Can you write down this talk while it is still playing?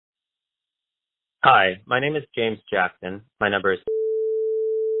Hi, my name is James Jackson. My number is.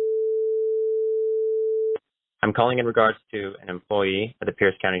 I'm calling in regards to an employee of the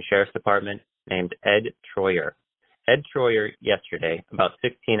Pierce County Sheriff's Department named Ed Troyer. Ed Troyer, yesterday, about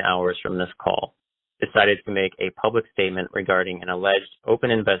 16 hours from this call, decided to make a public statement regarding an alleged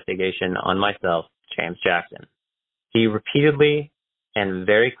open investigation on myself, James Jackson. He repeatedly and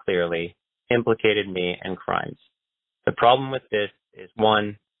very clearly implicated me in crimes. The problem with this is,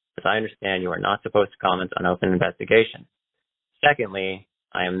 one, as I understand, you are not supposed to comment on open investigation. Secondly,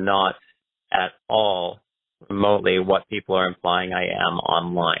 I am not at all remotely what people are implying I am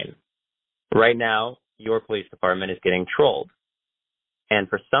online. Right now, your police department is getting trolled. And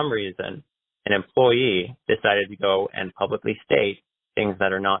for some reason, an employee decided to go and publicly state things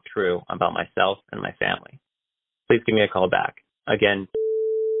that are not true about myself and my family. Please give me a call back. Again,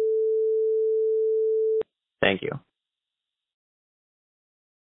 thank you.